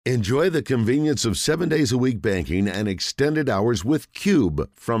Enjoy the convenience of 7 days a week banking and extended hours with Cube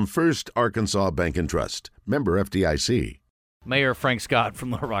from First Arkansas Bank and Trust. Member FDIC. Mayor Frank Scott from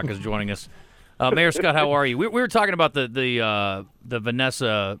Little Rock is joining us. Mayor Scott, how are you? We were talking about the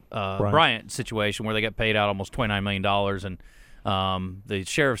Vanessa Bryant situation where they got paid out almost $29 million, and the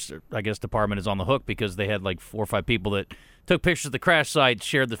sheriff's, I guess, department is on the hook because they had like 4 or 5 people that took pictures of the crash site,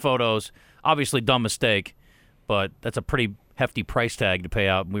 shared the photos. Obviously, dumb mistake, but that's a pretty hefty price tag to pay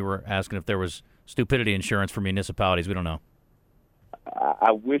out. We were asking if there was stupidity insurance for municipalities. We don't know.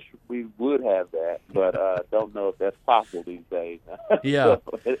 I wish we would have that, but don't know if that's possible these days. Yeah.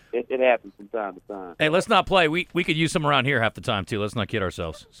 So it happens from time to time. Hey, let's not play. We could use some around here half the time, too. Let's not kid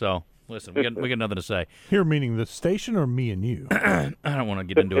ourselves. So, listen, we got nothing to say. Here meaning the station or me and you? I don't want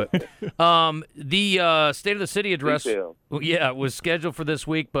to get into it. The State of the City address, was scheduled for this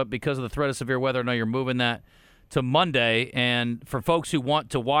week, but because of the threat of severe weather, I know you're moving that to Monday. And for folks who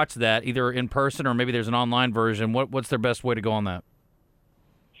want to watch that, either in person or maybe there's an online version, what's their best way to go on that?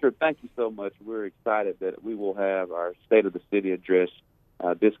 Sure. Thank you so much. We're excited that we will have our State of the City address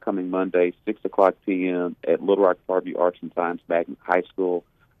this coming Monday, 6 o'clock p.m. at Little Rock Parkview Arts and Science Magnet High School,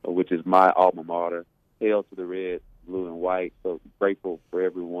 which is my alma mater. Hail to the red, blue, and white. So grateful for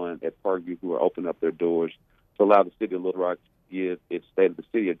everyone at Parkview who are opening up their doors to allow the City of Little Rock to give its State of the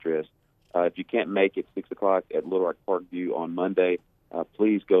City address. If you can't make it 6 o'clock at Little Rock Parkview on Monday,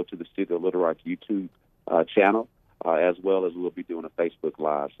 please go to the City of Little Rock YouTube channel. As well as we'll be doing a Facebook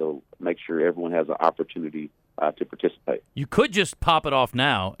Live. So make sure everyone has an opportunity to participate. You could just pop it off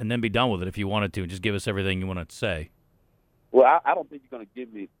now and then be done with it if you wanted to, and just give us everything you want to say. Well, I don't think you're going to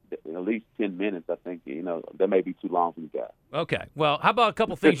give me at least 10 minutes. I think, that may be too long for you guys. Okay. Well, how about a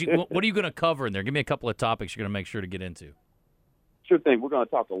couple things? What are you going to cover in there? Give me a couple of topics you're going to make sure to get into. Sure thing. We're going to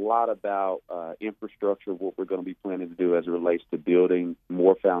talk a lot about infrastructure, what we're going to be planning to do as it relates to building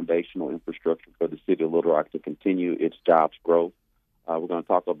more foundational infrastructure for the City of Little Rock to continue its jobs growth. We're going to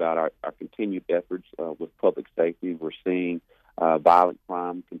talk about our continued efforts with public safety. We're seeing violent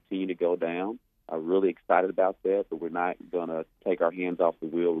crime continue to go down. I'm really excited about that, but we're not going to take our hands off the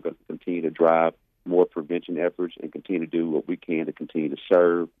wheel. We're going to continue to drive more prevention efforts and continue to do what we can to continue to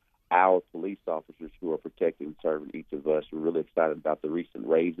serve our police officers who are protecting and serving each of us. We're really excited about the recent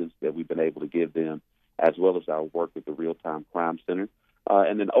raises that we've been able to give them, as well as our work with the Real-Time Crime Center.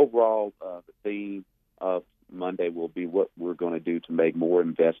 And then overall, the theme of Monday will be what we're going to do to make more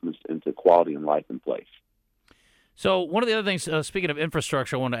investments into quality and life in place. So one of the other things, speaking of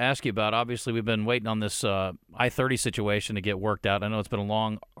infrastructure, I wanted to ask you about, obviously we've been waiting on this I-30 situation to get worked out. I know it's been a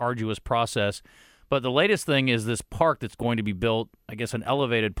long, arduous process. But the latest thing is this park that's going to be built, I guess an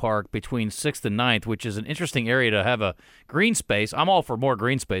elevated park between 6th and 9th, which is an interesting area to have a green space. I'm all for more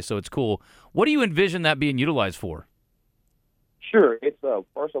green space, so it's cool. What do you envision that being utilized for? Sure.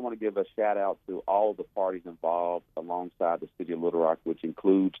 First I want to give a shout-out to all the parties involved alongside the City of Little Rock, which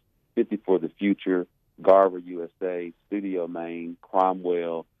includes 50 for the Future, Garver USA, Studio Maine,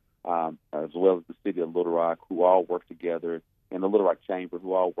 Cromwell, as well as the City of Little Rock, who all work together, and the Little Rock Chamber,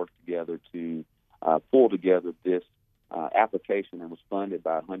 who all work together to pull together this application, and was funded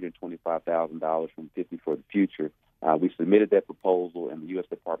by $125,000 from 50 for the Future. We submitted that proposal, and the U.S.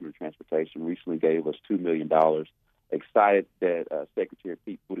 Department of Transportation recently gave us $2 million. Excited that Secretary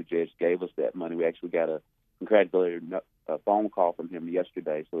Pete Buttigieg gave us that money. We actually got a congratulatory phone call from him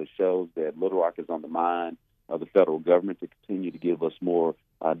yesterday, so it shows that Little Rock is on the mind of the federal government to continue to give us more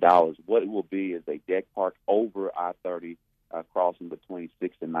dollars. What it will be is a deck park over I-30 crossing between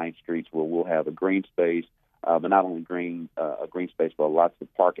 6th and 9th Streets, where we'll have a green space, but not only a green space, but lots of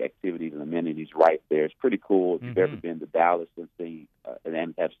park activities and amenities right there. It's pretty cool. If you've ever been to Dallas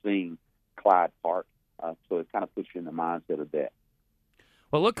and have seen Clyde Park, so it kind of puts you in the mindset of that.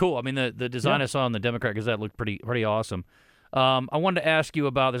 Well, look cool. I mean, the design I saw in the Democrat Gazette looked pretty awesome. I wanted to ask you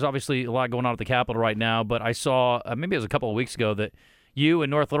about, there's obviously a lot going on at the Capitol right now, but I saw, maybe it was a couple of weeks ago, that you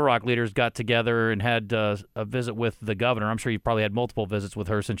and North Little Rock leaders got together and had a visit with the governor. I'm sure you probably had multiple visits with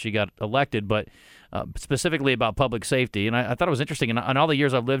her since she got elected, but specifically about public safety. And I thought it was interesting. And in all the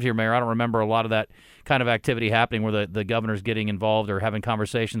years I've lived here, Mayor, I don't remember a lot of that kind of activity happening where the governor's getting involved or having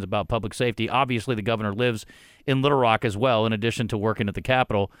conversations about public safety. Obviously, the governor lives in Little Rock as well, in addition to working at the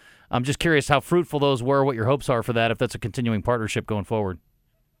Capitol. I'm just curious how fruitful those were, what your hopes are for that, if that's a continuing partnership going forward.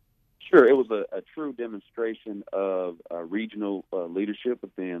 Sure. It was a true demonstration of regional leadership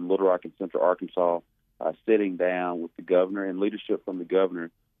within Little Rock and Central Arkansas, sitting down with the governor and leadership from the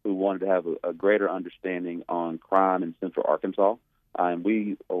governor who wanted to have a greater understanding on crime in Central Arkansas. And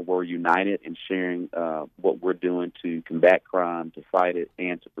we were united in sharing what we're doing to combat crime, to fight it,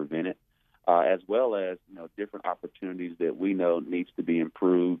 and to prevent it. as well as different opportunities that we know needs to be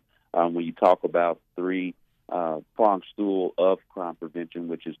improved. When you talk about three-pronged stool of crime prevention,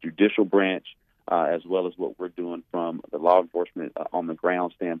 which is judicial branch, as well as what we're doing from the law enforcement on the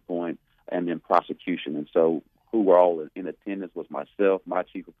ground standpoint, and then prosecution. And so who were all in attendance was myself, my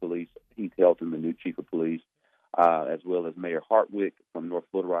chief of police, Heath Helton, the new chief of police, as well as Mayor Hartwick from North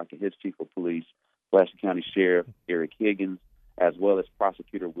Little Rock and his chief of police, Pulaski County Sheriff Eric Higgins, as well as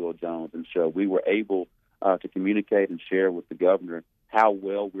Prosecutor Will Jones. And so we were able to communicate and share with the governor how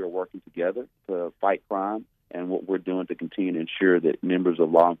well we're working together to fight crime and what we're doing to continue to ensure that members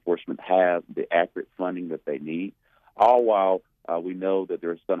of law enforcement have the accurate funding that they need, all while we know that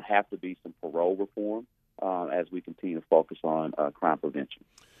there's going to have to be some parole reform as we continue to focus on crime prevention.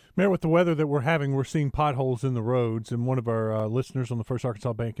 Mayor, with the weather that we're having, we're seeing potholes in the roads, and one of our listeners on the First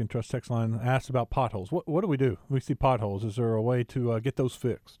Arkansas Bank and Trust text line asked about potholes. What do we do? We see potholes. Is there a way to get those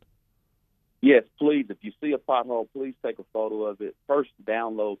fixed? Yes, please. If you see a pothole, please take a photo of it. First,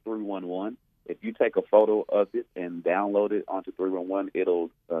 download 311. If you take a photo of it and download it onto 311,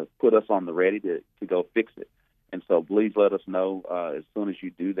 it'll put us on the ready to go fix it. And so please let us know as soon as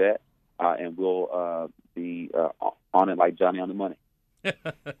you do that, and we'll be on it like Johnny on the money.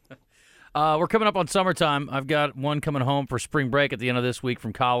 We're coming up on summertime. I've got one coming home for spring break at the end of this week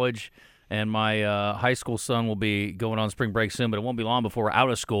from college, and my high school son will be going on spring break soon, but it won't be long before we're out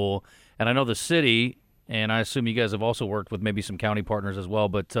of school. And I know the city, and I assume you guys have also worked with maybe some county partners as well,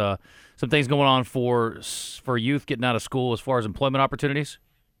 but some things going on for youth getting out of school as far as employment opportunities?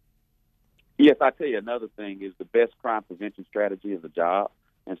 Yes, I tell you, another thing is the best crime prevention strategy is a job.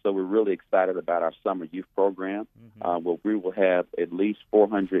 And so we're really excited about our summer youth program, where we will have at least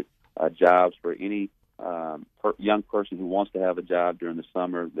 400 jobs for any young person who wants to have a job during the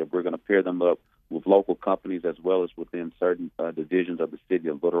summer, that we're going to pair them up with local companies as well as within certain divisions of the city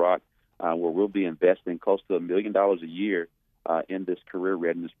of Little Rock, where we'll be investing close to $1 million a year in this career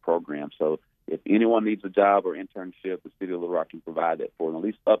readiness program. So if anyone needs a job or internship, the city of Little Rock can provide that for them, at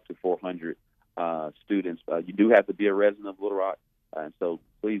least up to 400 students. You do have to be a resident of Little Rock. And so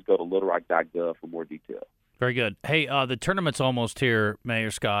please go to littlerock.gov for more details. Very good. Hey, the tournament's almost here,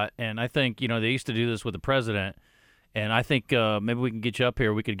 Mayor Scott, and I think, they used to do this with the president, and I think maybe we can get you up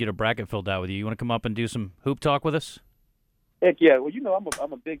here. We could get a bracket filled out with you. You want to come up and do some hoop talk with us? Heck yeah. Well,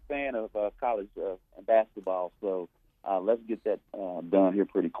 I'm a big fan of college basketball, so let's get that done here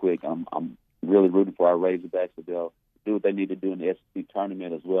pretty quick. I'm really rooting for our Razorbacks to do what they need to do in the SEC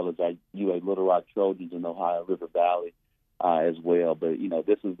tournament, as well as our UA Little Rock Trojans in Ohio River Valley. As well. But,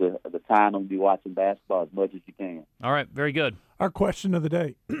 this is the time to be watching basketball as much as you can. All right. Very good. Our question of the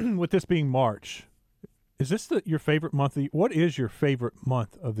day, with this being March, is this your favorite month? What is your favorite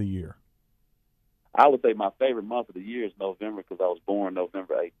month of the year? I would say my favorite month of the year is November, because I was born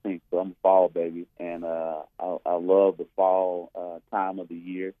November 18th, so I'm a fall baby, and I love the fall time of the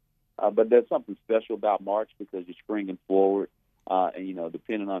year. But there's something special about March because you're springing forward. And,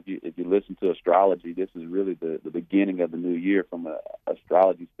 depending on if you listen to astrology, this is really the beginning of the new year from an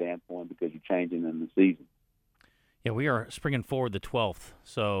astrology standpoint, because you're changing in the season. Yeah, we are springing forward the 12th.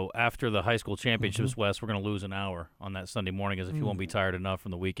 So after the high school championships, Wes, we're going to lose an hour on that Sunday morning as if you won't be tired enough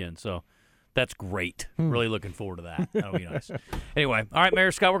from the weekend. So that's great. Really looking forward to that. That'll be nice. Anyway, all right,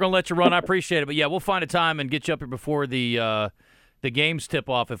 Mayor Scott, we're going to let you run. I appreciate it. But, yeah, we'll find a time and get you up here before the games tip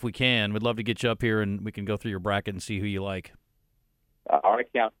off if we can. We'd love to get you up here, and we can go through your bracket and see who you like. All right,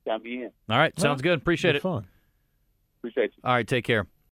 count me in. All right, sounds good. Appreciate it. Fun. Appreciate you. All right, take care.